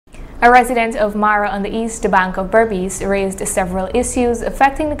A resident of Mara on the east bank of Berbice raised several issues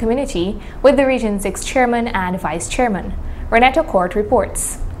affecting the community with the Region 6 Chairman and Vice Chairman. Reneto Court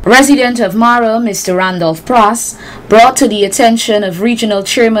reports. Resident of Mara, Mr. Randolph Pross, brought to the attention of Regional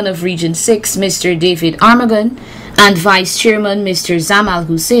Chairman of Region 6, Mr. David Armagon, and Vice Chairman, Mr. Zamal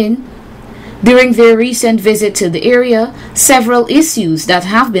Hussein, during their recent visit to the area, several issues that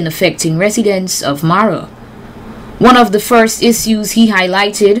have been affecting residents of Mara. One of the first issues he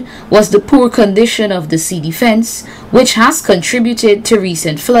highlighted was the poor condition of the sea defense, which has contributed to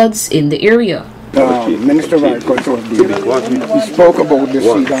recent floods in the area. Minister of Agriculture was there. He spoke about the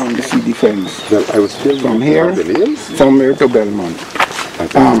sea dam, the sea defense. From here, somewhere to Belmont.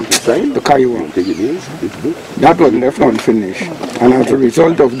 The Kiowa. That was left unfinished. And as a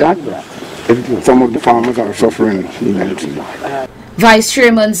result of that, some of the farmers are suffering immensely. Vice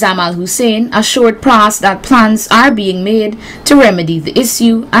Chairman Zamal Hussein assured Pross that plans are being made to remedy the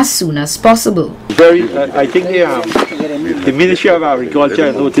issue as soon as possible. I think the Ministry of Agriculture,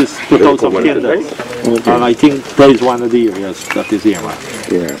 I noticed, put out some tenders, and I think that is one of the areas that is here.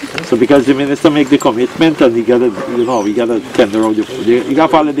 Yeah. So because the minister make the commitment, and we gotta tender out you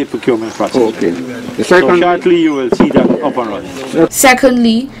gotta follow the procurement process. Okay. So shortly you will see that up and running.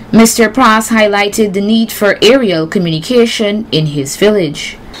 Secondly, Mr. Pross highlighted the need for aerial communication in his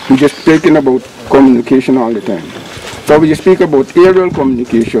village. We're just speaking about communication all the time. So we speak about aerial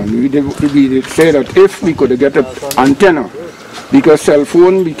communication. We did say that if we could get an antenna, because cell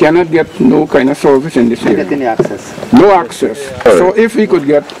phone we cannot get no kind of service in this area. Any access. No access. So if we could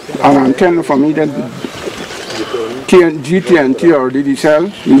get an antenna from either GTNT or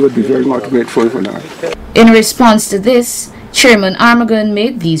DDCell, we would be very much grateful for that. In response to this, Chairman Armagon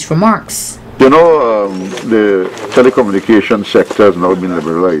made these remarks. You know, the telecommunication sector has now been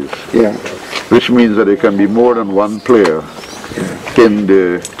liberalized. Yeah. Which means that there can be more than one player in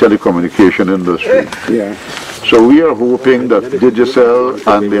the telecommunication industry. Yeah. So we are hoping that Digicel,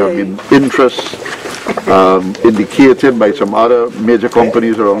 and there have been interest indicated by some other major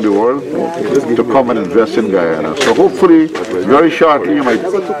companies around the world to come and invest in Guyana. So hopefully, very shortly,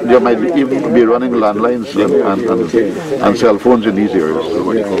 there might even be running landlines and cell phones in these areas.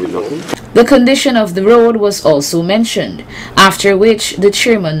 The condition of the road was also mentioned, after which the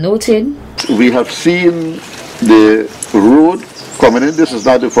chairman noted, "We have seen the road coming in. This is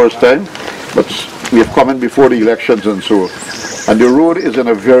not the first time, but we have come in before the elections and so. And the road is in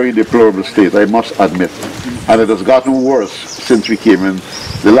a very deplorable state, I must admit. And it has gotten worse since we came in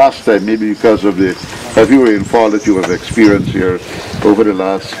the last time, maybe because of the heavy rainfall that you have experienced here over the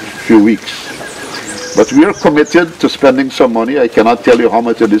last few weeks. But we are committed to spending some money. I cannot tell you how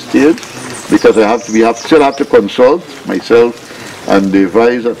much at this stage, because we still have to consult, myself and the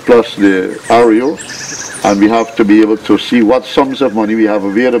vice plus the REO, and we have to be able to see what sums of money we have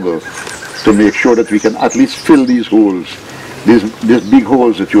available to make sure that we can at least fill these holes, these big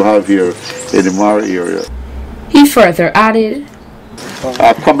holes that you have here in the Mara area. He further added,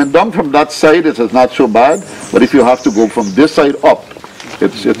 coming down from that side, it is not so bad, but if you have to go from this side up,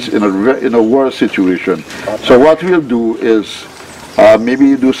 it's in a worse situation. So what we'll do is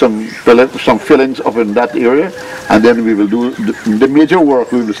maybe do some fillings up in that area, and then we will do the major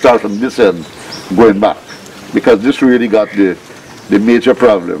work. We will start from this end going back, because this really got the major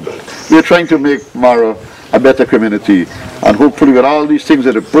problem. We're trying to make Mara a better community, and hopefully with all these things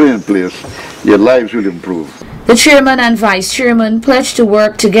that are put in place, your lives will improve. The chairman and vice chairman pledged to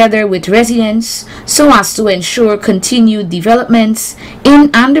work together with residents so as to ensure continued developments in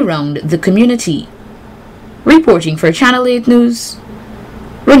and around the community. Reporting for Channel 8 News,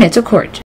 Reneto Court.